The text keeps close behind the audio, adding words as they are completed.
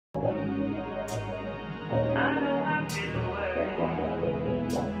Hey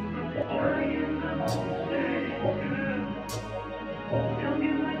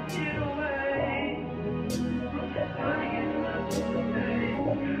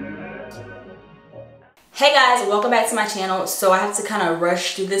guys, welcome back to my channel. So I have to kind of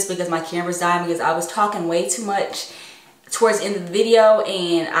rush through this because my camera's dying because I was talking way too much towards the end of the video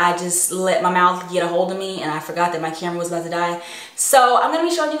and I just let my mouth get a hold of me and I forgot that my camera was about to die. So I'm going to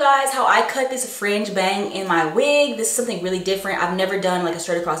be showing you guys how I cut this fringe bang in my wig. This is something really different. I've never done like a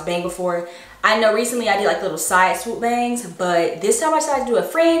straight across bang before. I know recently I did like little side swoop bangs, but this time I decided to do a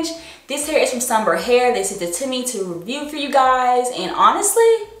fringe. This hair is from Somber Hair. They sent it to me to review for you guys and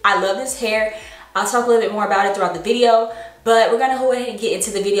honestly, I love this hair. I'll talk a little bit more about it throughout the video, but we're gonna go ahead and get into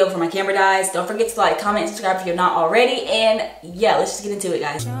the video before my camera dies. Don't forget to like, comment, and subscribe if you're not already, and yeah, let's just get into it,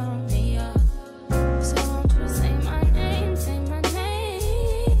 guys.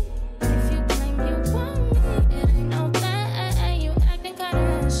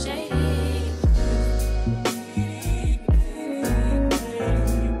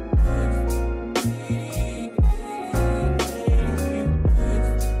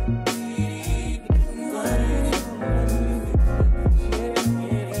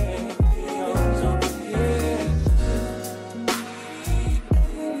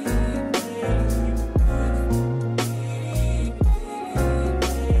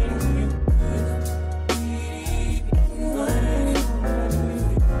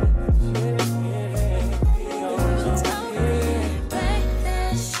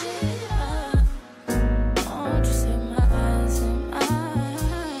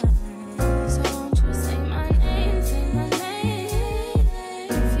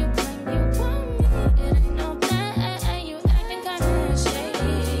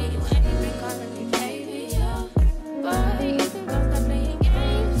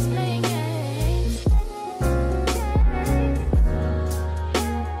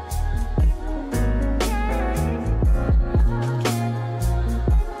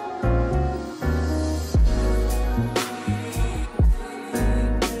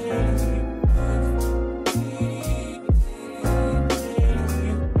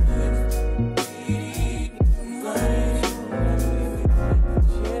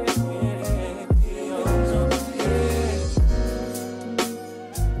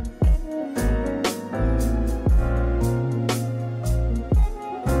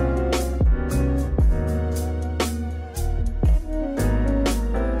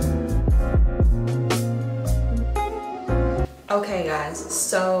 Okay guys,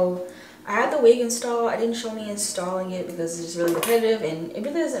 so I had the wig installed. I didn't show me installing it because it's just really repetitive and it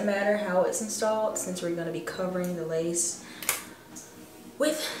really doesn't matter how it's installed since we're going to be covering the lace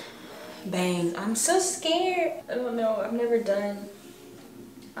with bangs. I'm so scared. I don't know. I've never done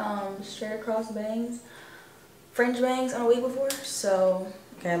straight across bangs, fringe bangs on a wig before. So,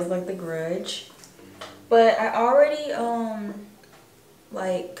 okay, I look like the Grudge. But I already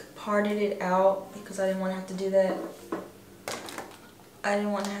like parted it out because I didn't want to have to do that. I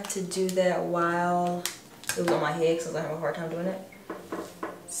didn't want to have to do that while it was on my head because I have a hard time doing it.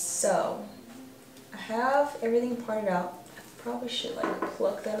 So, I have everything parted out. I probably should like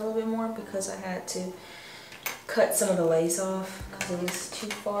pluck that a little bit more because I had to cut some of the lace off because it was too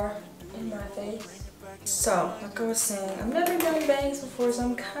far in my face. So, like I was saying, I've never done bangs before, so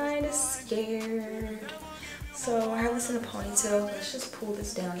I'm kind of scared. So, I have this in a ponytail. Let's just pull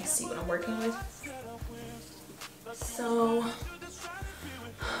this down and see what I'm working with. So,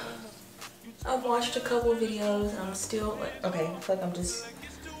 I've watched a couple videos and I'm still like, okay, I feel like I'm just,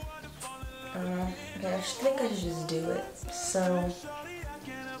 okay, I think I should just do it. So,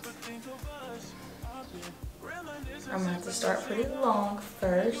 I'm gonna have to start pretty long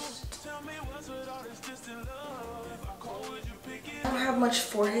first. I don't have much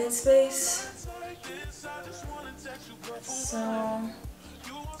forehead space. So,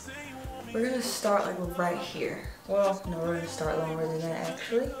 we're gonna start like right here. Well, no, we're gonna start longer than that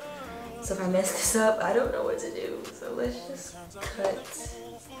actually. So if I mess this up, I don't know what to do. So let's just cut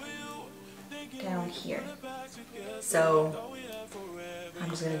down here. So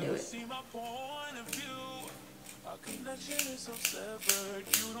I'm just gonna do it.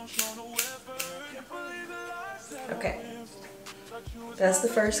 Okay, that's the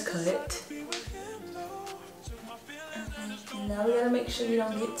first cut. Okay. Now we gotta make sure we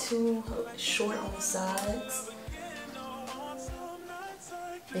don't get too short on the sides,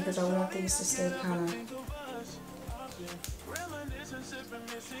 because I want these to stay kind of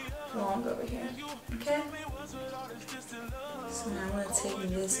long over here. Okay? So now I'm going to take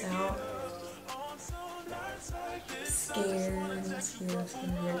this out. Scared.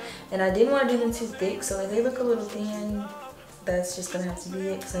 And I didn't want to do them too thick, so if they look a little thin, that's just gonna have to be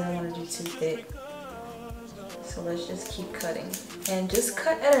it because I don't want to do too thick. So let's just keep cutting. And just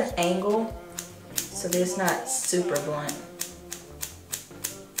cut at an angle so that it's not super blunt.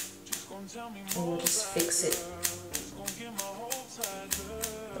 And we'll just fix it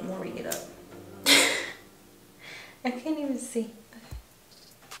the more we get up. I can't even see.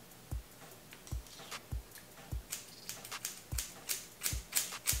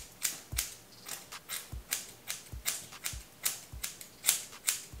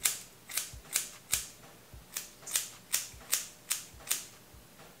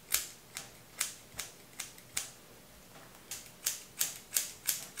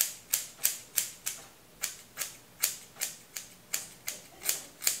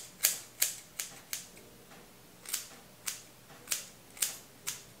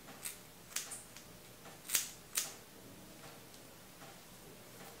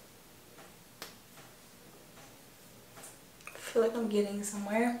 I feel like I'm getting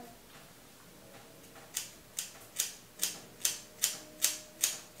somewhere.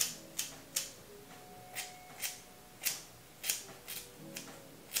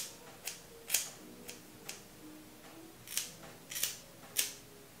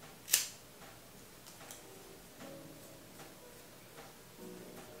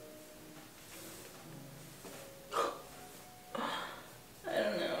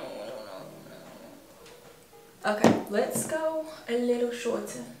 Okay, let's go a little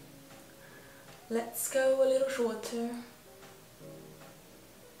shorter. Let's go a little shorter.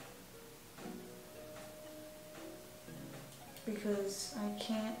 Because I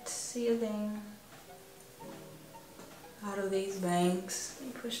can't see a thing out of these bangs.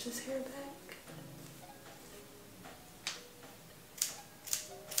 Let me push this hair back.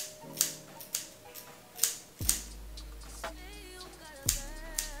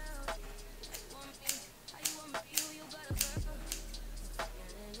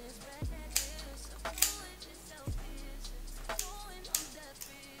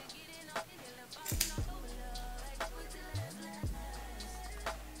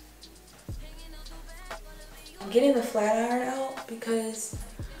 I'm getting the flat iron out because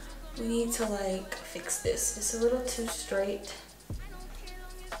we need to like fix this. It's a little too straight.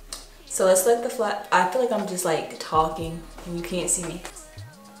 So let's let the flat, I feel like I'm just like talking and you can't see me.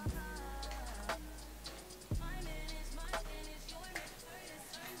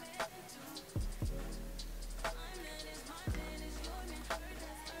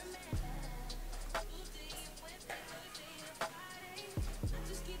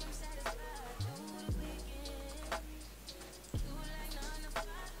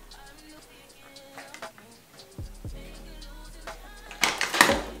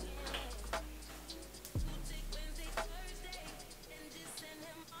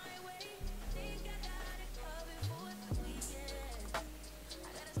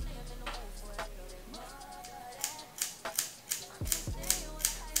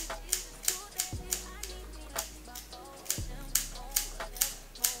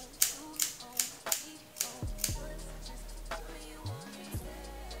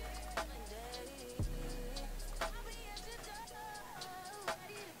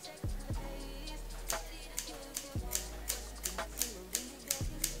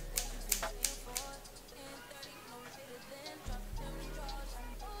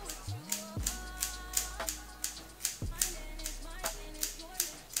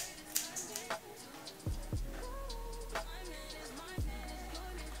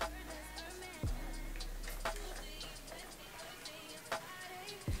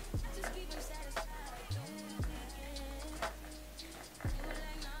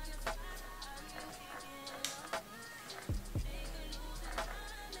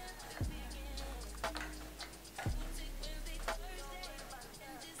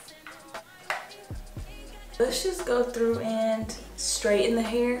 Let's just go through and straighten the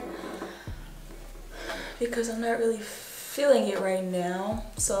hair because I'm not really feeling it right now.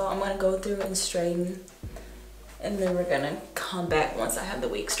 So I'm gonna go through and straighten and then we're gonna come back once I have the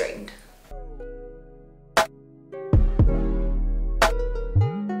wig straightened.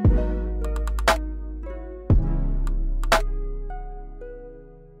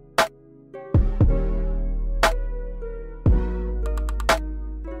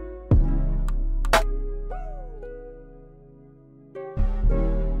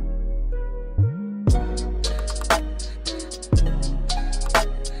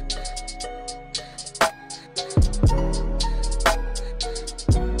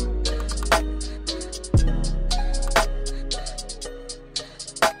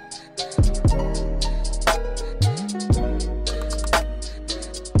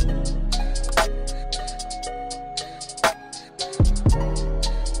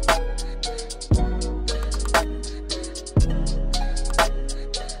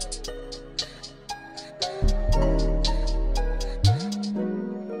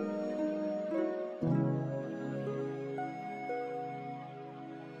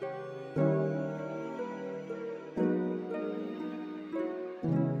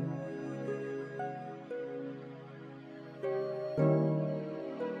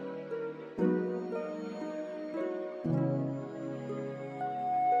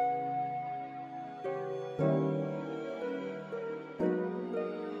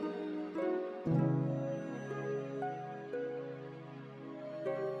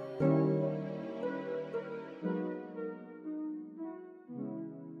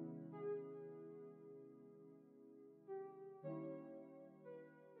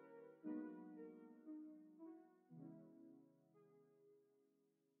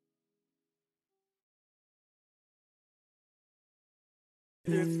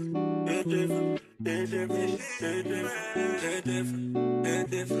 It's different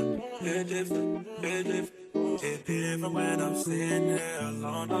when I'm sitting here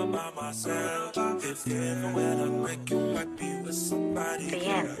alone all by myself. It's different when I'm making happy with somebody. Is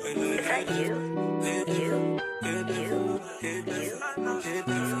that you?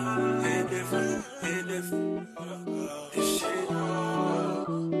 This shit.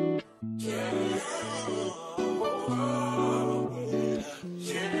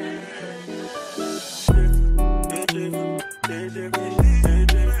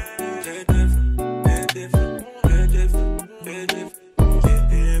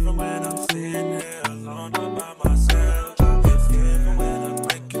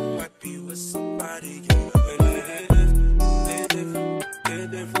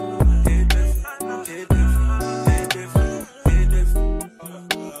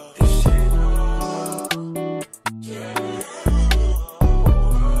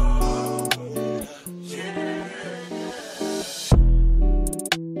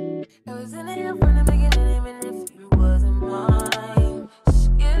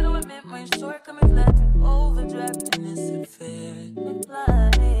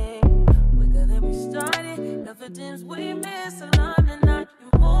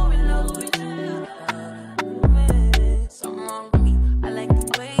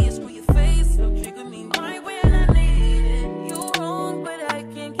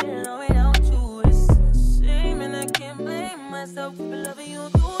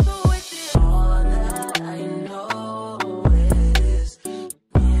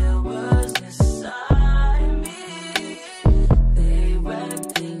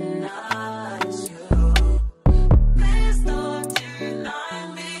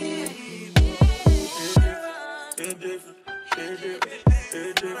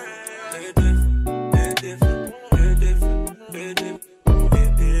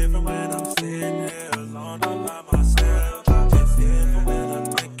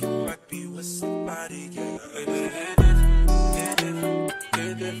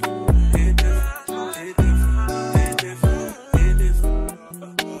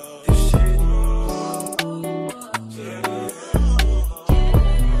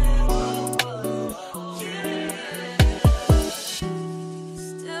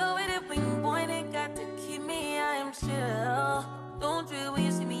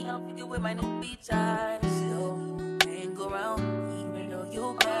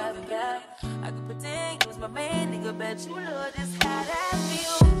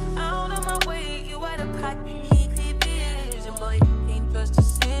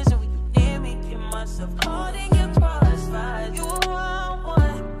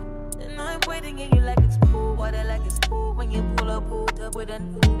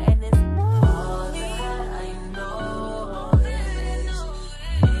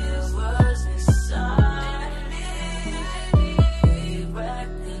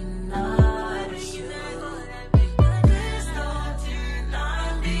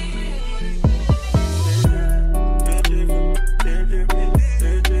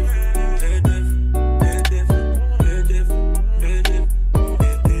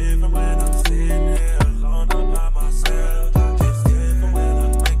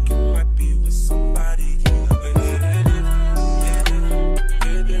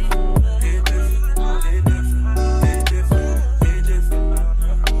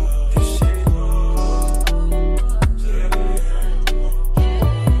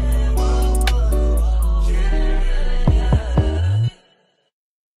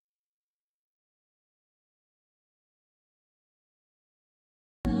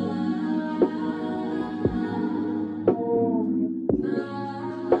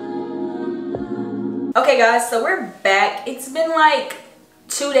 Okay guys, so we're back. It's been like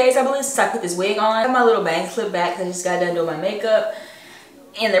 2 days I believe since I put this wig on. I have my little bangs clipped back because I just got done doing my makeup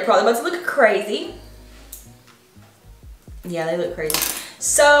and they're probably about to look crazy. Yeah, they look crazy.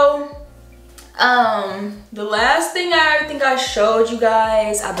 So the last thing I think I showed you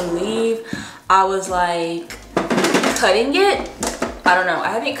guys, I believe I was like cutting it. I don't know, I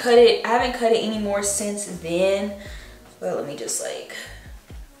haven't cut it anymore since then. But let me just like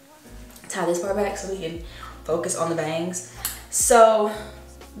tie this part back so we can focus on the bangs. So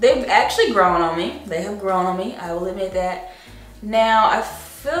they've actually grown on me. They have grown on me, I will admit that. Now I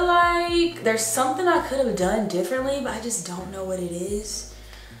feel like there's something I could have done differently, but I just don't know what it is.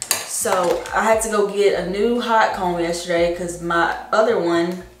 So I had to go get a new hot comb yesterday because my other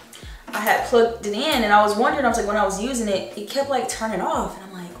one, I had plugged it in and I was wondering, I was like, when I was using it, it kept like turning off. And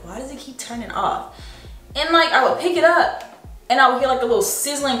I'm like, why does it keep turning off? And like I would pick it up and I would hear like a little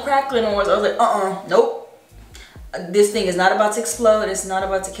sizzling, crackling noise. I was like, nope. this thing is not about to explode. It's not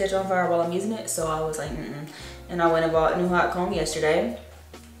about to catch on fire while I'm using it. So I was like, And I went and bought a new hot comb yesterday.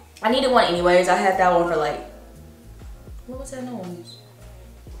 I needed one anyways. I had that one for like, what was that noise?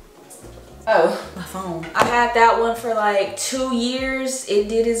 Oh, my phone. I had that one for like 2 years.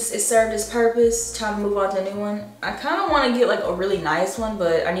 It served its purpose. Time to move on to a new one. I kind of want to get like a really nice one,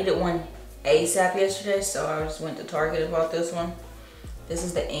 but I needed one ASAP yesterday, so I just went to Target and bought this one. This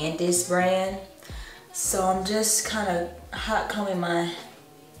is the Andis brand. So I'm just kind of hot combing my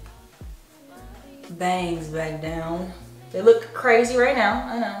bangs back down. They look crazy right now.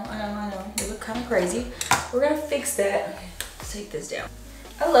 I know. They look kind of crazy. We're gonna fix that. Let's take this down.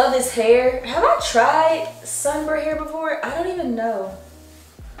 I love this hair. Have I tried sunburn hair before? I don't even know.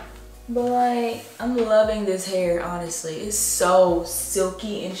 But like, I'm loving this hair, honestly. It's so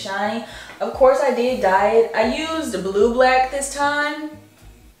silky and shiny. Of course I did dye it. I used blue black this time.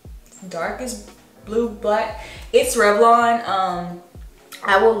 Darkest blue black. It's Revlon.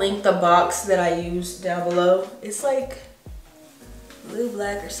 I will link the box that I used down below. It's like blue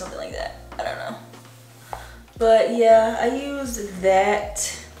black or something like that. I don't know. But yeah, I used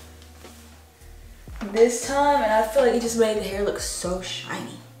that this time and I feel like it just made the hair look so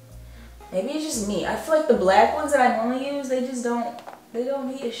shiny. Maybe it's just me. I feel like the black ones that I normally use, they don't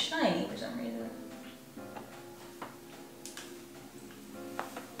be as shiny for some reason.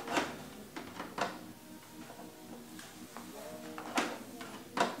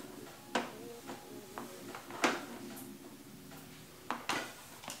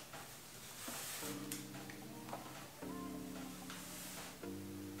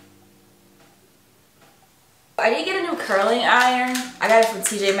 I did get a new curling iron. I got it from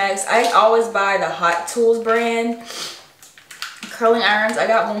TJ Maxx. I always buy the Hot Tools brand curling irons. I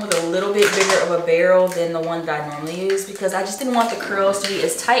got one with a little bit bigger of a barrel than the one that I normally use because I just didn't want the curls to be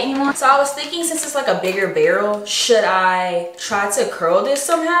as tight anymore. So I was thinking, since it's like a bigger barrel, should I try to curl this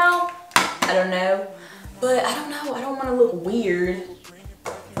somehow? I don't know. But I don't know. I don't want to look weird.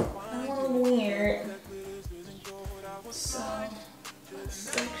 I don't want to look weird. So let's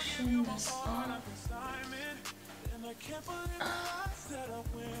section this off.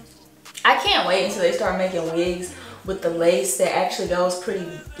 I can't wait until they start making wigs with the lace that actually goes pretty,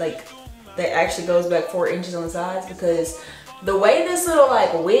 like, that actually goes back 4 inches on the sides, because the way this little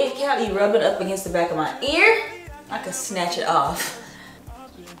like wig cap be rubbing up against the back of my ear, I could snatch it off.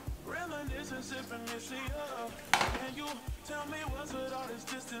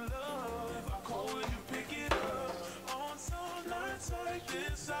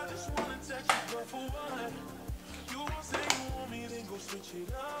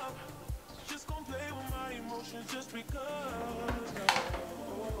 Just because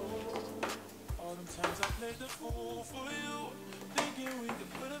all them times I played the fool for you, thinking we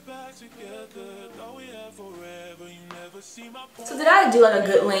could put it back together, thought we had forever, you never see my point. So did I do like a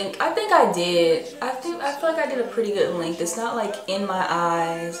good link? I think I did. I feel like I did a pretty good link. It's not like in my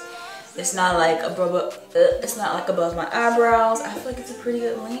eyes. It's not like it's not like above my eyebrows. I feel like it's a pretty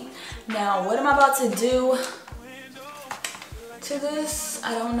good link. Now, what am I about to do to this?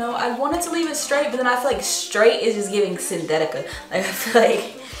 I don't know. I wanted to leave it straight, but then I feel like straight is just giving synthetica. Like, I feel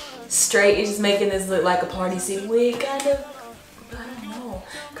like straight is just making this look like a party city wig kind of. But I don't know,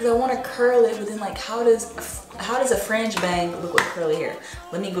 because I want to curl it, but then like how does a fringe bang look with curly hair?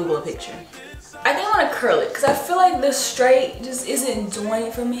 Let me Google a picture. I think I want to curl it because I feel like the straight just isn't doing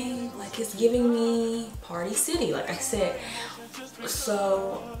it for me. Like, it's giving me party city, like I said.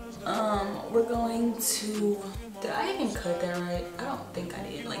 So we're going to, did I even cut that right? I don't think I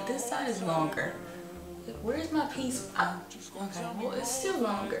did. Like, this side is longer. Where's my piece? Oh, okay, well, it's still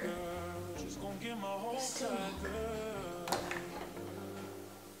longer. It's still longer.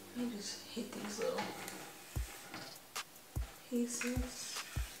 Let me just hit these little pieces.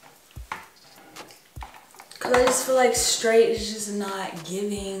 Cause I just feel like straight is just not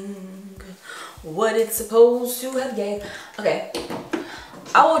giving what it's supposed to have gave. Okay,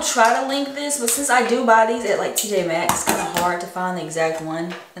 I will try to link this, but since I do buy these at like TJ Maxx, it's kind of hard to find the exact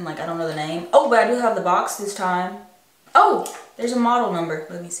one, and like I don't know the name. Oh, but I do have the box this time. Oh, there's a model number.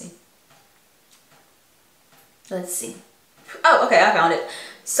 Let me see. Let's see. Oh, okay, I found it.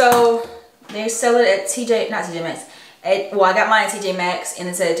 So they sell it at not TJ Maxx. Well, I got mine at TJ Maxx, and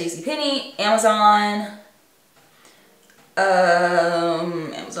it said JCPenney, Amazon.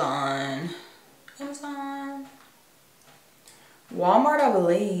 Amazon, Walmart, I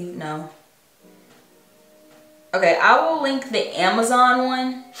believe. No. Okay, I will link the Amazon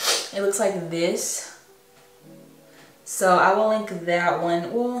one. It looks like this. So I will link that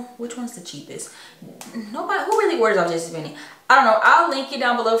one. Well, which one's the cheapest? Nobody who really orders off Just Benny. I don't know. I'll link it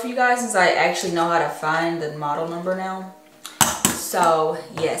down below for you guys since I actually know how to find the model number now. So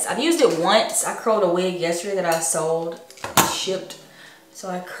yes, I've used it once. I curled a wig yesterday that I sold and shipped. So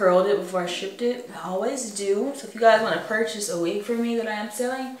I curled it before I shipped it. I always do. So if you guys want to purchase a wig from me that I am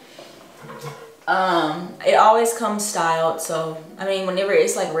selling, it always comes styled. So I mean, whenever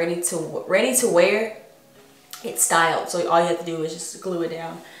it's like ready to wear, it's styled. So all you have to do is just glue it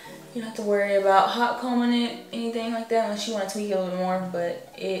down. You don't have to worry about hot combing it, anything like that, unless you want to tweak it a little bit more,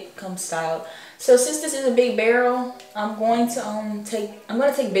 but it comes styled. So since this is a big barrel, I'm going to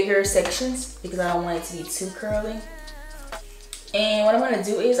take bigger sections because I don't want it to be too curly. And what I'm going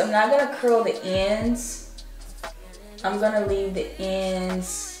to do is I'm not going to curl the ends. I'm going to leave the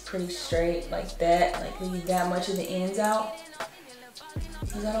ends pretty straight like that, like leave that much of the ends out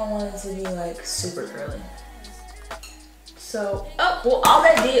because I don't want it to be like super curly. So, oh, well, all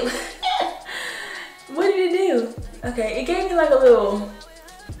that did, what did it do? Okay, it gave me like a little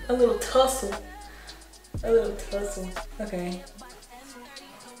tussle. A little tussle. Okay.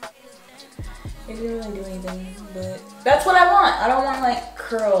 It didn't really do anything, but that's what I want. I don't want like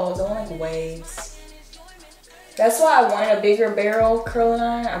curls. I want like waves. That's why I wanted a bigger barrel curling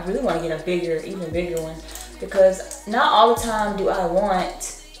iron. I really want to get a bigger, even bigger one, because not all the time do I want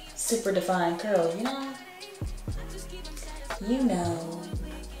super defined curls, you know? You know,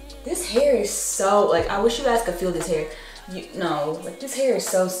 this hair is so, like, I wish you guys could feel this hair. You know, like, this hair is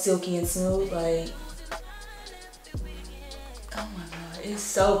so silky and smooth, like, oh my god, it's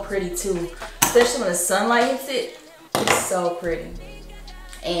so pretty too. Especially when the sunlight hits it, it's so pretty.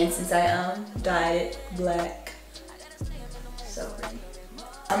 And since I dyed it black, so pretty.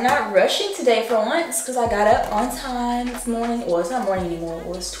 I'm not rushing today for once because I got up on time this morning. Well, it's not morning anymore. It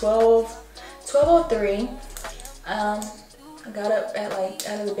was 12:03. I got up at like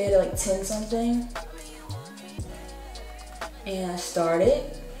out of the bed at like 10 something, and I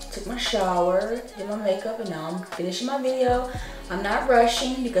started, took my shower, did my makeup, and now I'm finishing my video. I'm not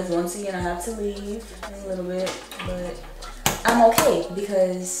rushing because once again I have to leave in a little bit, but I'm okay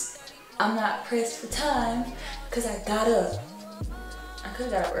because I'm not pressed for time because I got up. I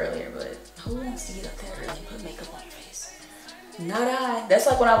could have got up earlier, but who wants to get up that early and put makeup on your face? Not I. That's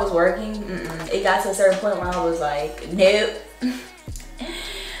like when I was working. It got to a certain point where I was like, nope.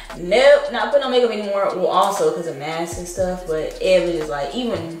 Nope, not putting on makeup anymore. Well, also because of masks and stuff, but it was just like,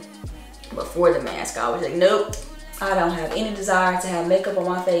 even before the mask, I was like, nope, I don't have any desire to have makeup on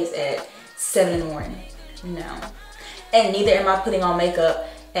my face at 7 in the morning. No. And neither am I putting on makeup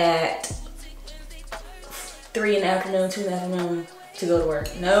at 3 in the afternoon, 2 in the afternoon to go to work.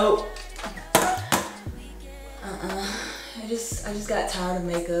 Nope. I just got tired of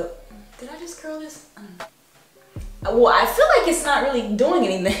makeup. Did I just curl this? Well, I feel like it's not really doing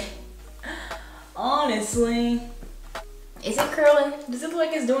anything. Honestly. Is it curling? Does it look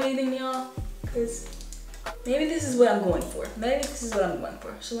like it's doing anything, y'all? Because maybe this is what I'm going for. Maybe this is what I'm going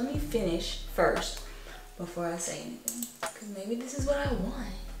for. So let me finish first before I say anything. Because maybe this is what I want.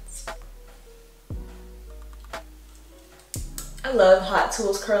 I love Hot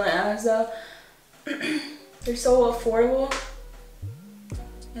Tools curling irons though. They're so affordable.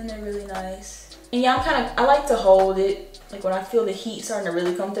 And they're really nice. And yeah, I like to hold it. Like when I feel the heat starting to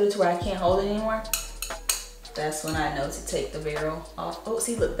really come through to where I can't hold it anymore. That's when I know to take the barrel off. Oh,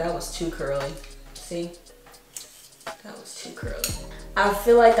 see, look, that was too curly. See? That was too curly. I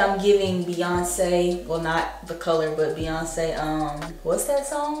feel like I'm giving Beyonce, well, not the color, but Beyonce, what's that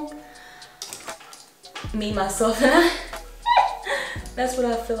song? Me, Myself, and I. That's what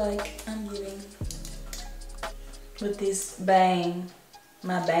I feel like I'm giving with this bang,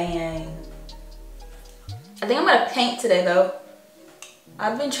 my bang. I think I'm gonna paint today though.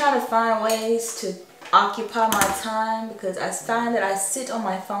 I've been trying to find ways to occupy my time because I find that I sit on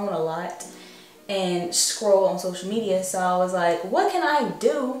my phone a lot and scroll on social media. So I was like, what can I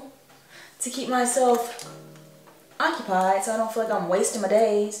do to keep myself occupied so I don't feel like I'm wasting my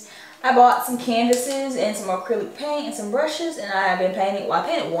days? I bought some canvases and some acrylic paint and some brushes, and I have been painting. Well, I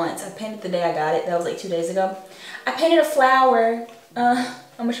painted once. I painted the day I got it. That was like 2 days ago. I painted a flower. I'm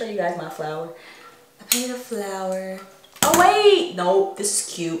gonna show you guys my flower. I painted a flower. Oh wait, no, this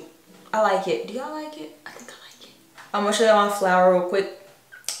is cute. I like it. Do y'all like it? I think I like it. I'm gonna show y'all my flower real quick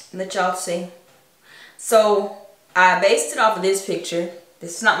and let y'all see. So I based it off of this picture.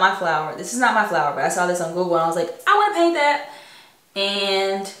 This is not my flower. This is not my flower, but I saw this on Google and I was like, I want to paint that.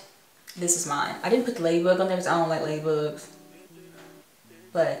 And this is mine. I didn't put the ladybug on there because I don't like ladybugs.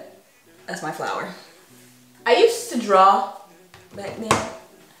 But that's my flower. I used to draw back then,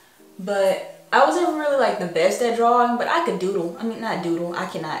 but I wasn't really like the best at drawing, but I could doodle. I mean, not doodle. I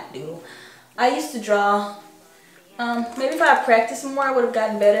cannot doodle. I used to draw. Maybe if I practiced more, I would have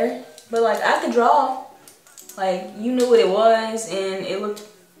gotten better. But like, I could draw. Like, you knew what it was, and it looked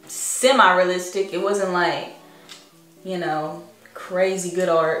semi-realistic. It wasn't like, you know, crazy good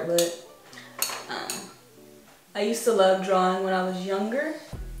art, but I used to love drawing when I was younger.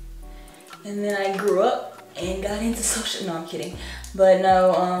 And then I grew up and got into social, no, I'm kidding. But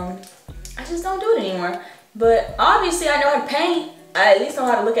no, I just don't do it anymore. But obviously I know how to paint. I at least know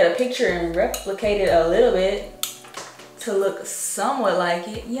how to look at a picture and replicate it a little bit to look somewhat like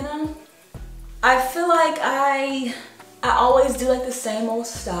it, you know? I feel like I always do like the same old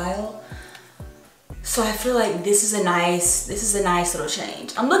style. So I feel like this is a nice little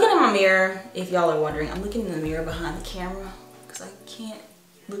change. I'm looking in my mirror, if y'all are wondering. I'm looking in the mirror behind the camera because I can't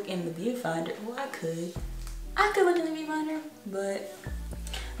look in the viewfinder. Well, I could look in the viewfinder, but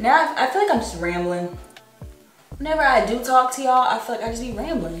now I feel like I'm just rambling. Whenever I do talk to y'all, I feel like I just be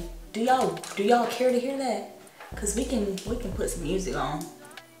rambling. Do y'all care to hear that? Cause we can put some music on.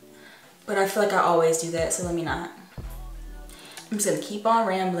 But I feel like I always do that, so let me not. I'm just gonna keep on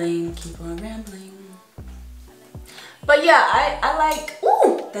rambling, keep on rambling. But yeah, I like,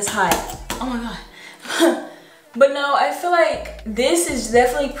 ooh, that's hot. Oh my God. But no, I feel like this is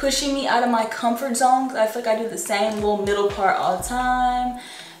definitely pushing me out of my comfort zone. I feel like I do the same little middle part all the time.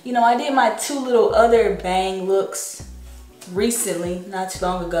 You know, I did my 2 little other bang looks recently, not too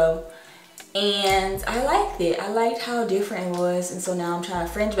long ago. And I liked it. I liked how different it was. And so now I'm trying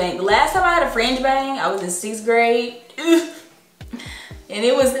to fringe bang. The last time I had a fringe bang, I was in 6th grade. And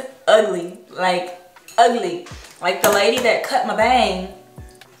it was ugly, like ugly. Like the lady that cut my bang,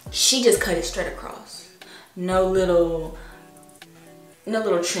 she just cut it straight across. No little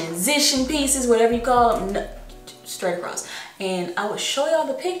transition pieces, whatever you call them, no, straight across. And I would show y'all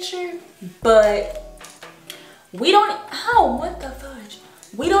the picture, but we don't, what the fudge?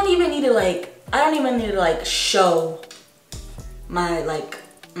 We don't even need to like, I don't even need to like show my like,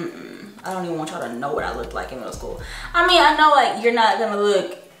 I don't even want y'all to know what I looked like in middle school. I mean, I know like you're not gonna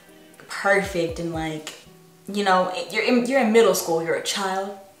look perfect and like, you know, you're in middle school, you're a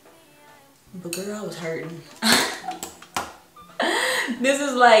child. But girl, I was hurting. This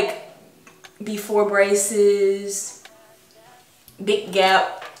is like before braces, big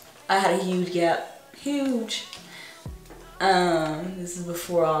gap. I had a huge gap, huge. This is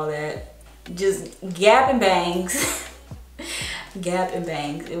before all that. Just gap and bangs. Gap and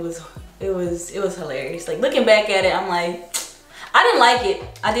bangs. It was hilarious. Like looking back at it, I'm like, I didn't like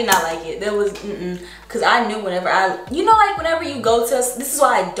it. I did not like it. There was, cause I knew whenever you know, like whenever you go to, this is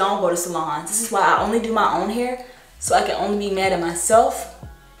why I don't go to salons. This is why I only do my own hair, so I can only be mad at myself.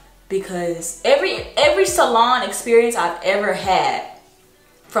 Because every salon experience I've ever had,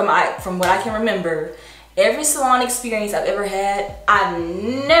 from what I can remember, every salon experience I've ever had, I've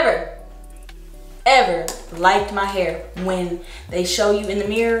never, ever liked my hair. When they show you in the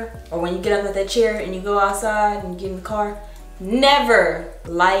mirror, or when you get up out that chair and you go outside and get in the car, never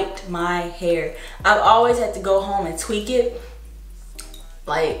liked my hair. I've always had to go home and tweak it.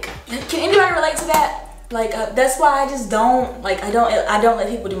 Like, can anybody relate to that? Like, that's why I just don't, like, I don't let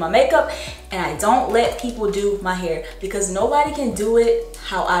people do my makeup, and I don't let people do my hair, because nobody can do it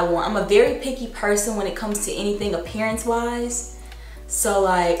how I want. I'm a very picky person when it comes to anything appearance wise. So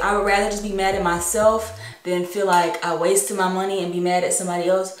like, I would rather just be mad at myself than feel like I wasted my money and be mad at somebody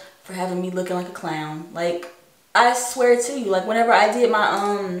else for having me looking like a clown. Like, I swear to you, like whenever I did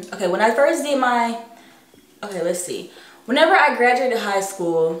my, when I first did my, let's see. Whenever I graduated high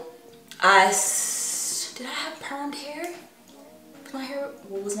school, did I have permed hair?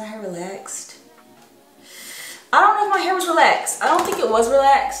 Was my hair relaxed? I don't know if my hair was relaxed. I don't think it was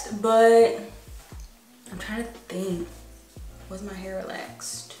relaxed, but I'm trying to think. Was my hair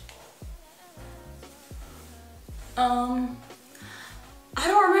relaxed? I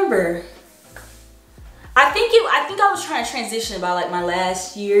don't remember. I think I was trying to transition by like my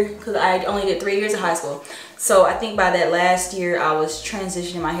last year, because I only did 3 years of high school. So I think by that last year I was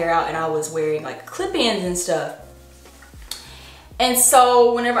transitioning my hair out, and I was wearing like clip-ins and stuff. And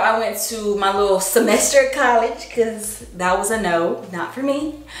so whenever I went to my little semester at college, because that was a no, not for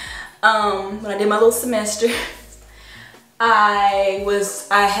me. When I did my little semester, I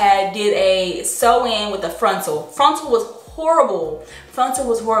did a sew-in with a frontal. Frontal was horrible. Frontal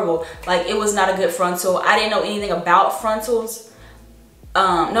was horrible. Like, it was not a good frontal. I didn't know anything about frontals.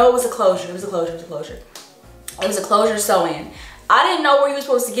 No, it was a closure. It was a closure. It was a closure. It was a closure sew-in. I didn't know where you were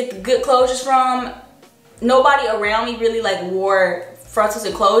supposed to get the good closures from. Nobody around me really like wore frontals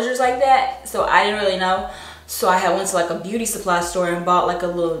and closures like that, so I didn't really know. So I had went to like a beauty supply store and bought like a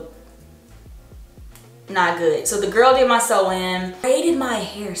little not good. So the girl did my sew-in, braided my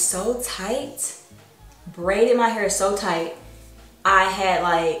hair so tight. I had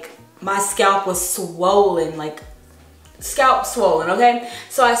like, my scalp was swollen, like scalp swollen, okay?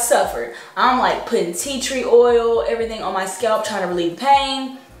 So I suffered. I'm like putting tea tree oil, everything on my scalp, trying to relieve the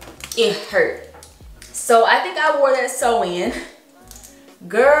pain. It hurt. So I think I wore that sew-in.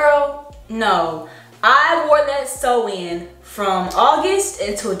 Girl, no. I wore that sew-in from August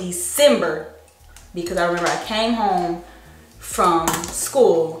until December because I remember I came home from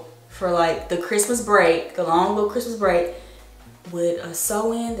school for like the Christmas break, the long little Christmas break, with a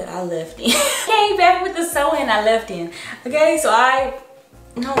sew-in that I left in. Came back with the sew-in I left in. Okay, so I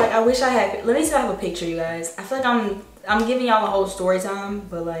wish I had, let me see if I have a picture, you guys. I feel like I'm giving y'all the whole story time,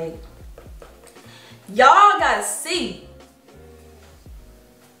 but like, y'all gotta see.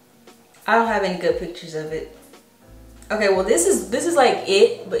 I don't have any good pictures of it. Okay, well this is like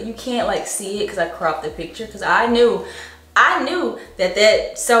it, but you can't like see it because I cropped the picture because I knew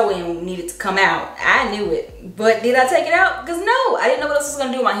that sew-in needed to come out. I knew it. But did I take it out? Because no, I didn't know what else was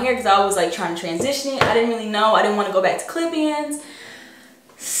gonna do with my hair because I was like trying to transition it. I didn't really know. I didn't want to go back to clip-ins.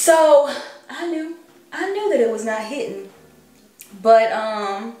 So I knew that it was not hitting. But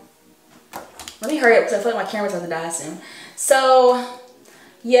let me hurry up because I feel like my camera's about to die soon. So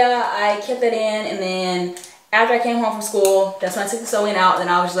yeah, I kept that in, and then after I came home from school, that's when I took the sew-in out. Then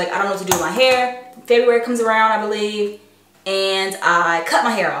I was just like, I don't know what to do with my hair. February comes around, I believe, and I cut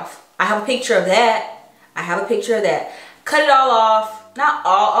my hair off. I have a picture of that. Cut it all off. Not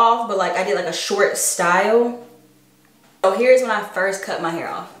all off, but like I did like a short style. So here's when I first cut my hair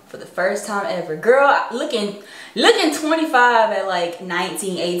off. For the first time ever. Girl, looking 25 at like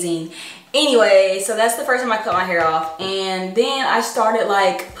 19, 18. Anyway, so that's the first time I cut my hair off. And then I started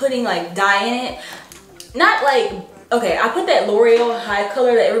like putting like dye in it. Not like, okay, I put that L'Oreal high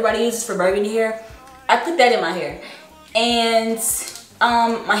color that everybody uses for burgundy hair. I put that in my hair. And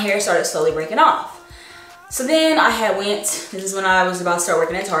my hair started slowly breaking off. So then I had this is when I was about to start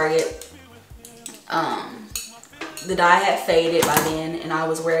working at Target. The dye had faded by then and I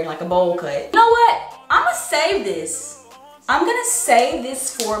was wearing like a bowl cut. You know what? I'm gonna save this. I'm gonna save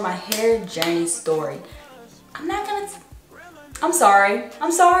this for my hair journey story. I'm sorry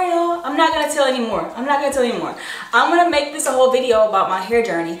y'all. I'm not gonna tell anymore. I'm gonna make this a whole video about my hair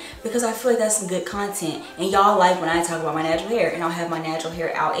journey because I feel like that's some good content and y'all like when I talk about my natural hair, and I'll have my natural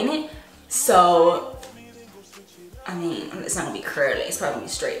hair out in it. So, I mean, it's not gonna be curly, it's probably gonna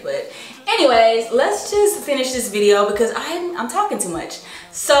be straight, but anyways, let's just finish this video because I'm talking too much.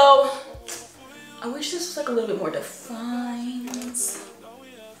 So, I wish this was like a little bit more defined.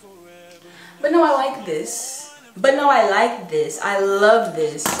 But no, I like this. I love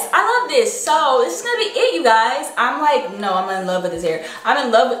this. So this is gonna be it, you guys. I'm in love with this hair. I'm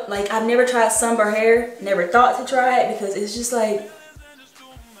in love with, like, I've never tried sunburn hair. Never thought to try it because it's just like,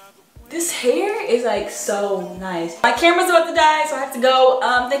 this hair is like so nice. My camera's about to die, so I have to go.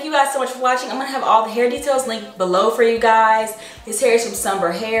 Thank you guys so much for watching. I'm gonna have all the hair details linked below for you guys. This hair is from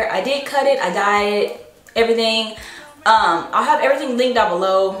Sunburn Hair. I did cut it, I dyed it, everything. I'll have everything linked down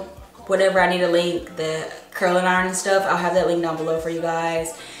below. Whatever I need to link, the curling iron and stuff, I'll have that link down below for you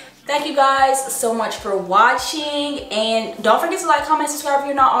guys. Thank you guys so much for watching, and don't forget to like, comment, subscribe if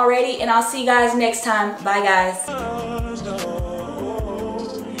you're not already, and I'll see you guys next time. Bye guys.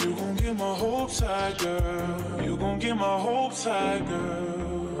 You gon' get my hopes high, girl. You gon' get my hopes high,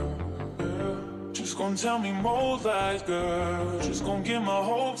 girl. Just gon' tell me more lies, girl. Just gon' get my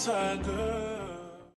hopes high, girl.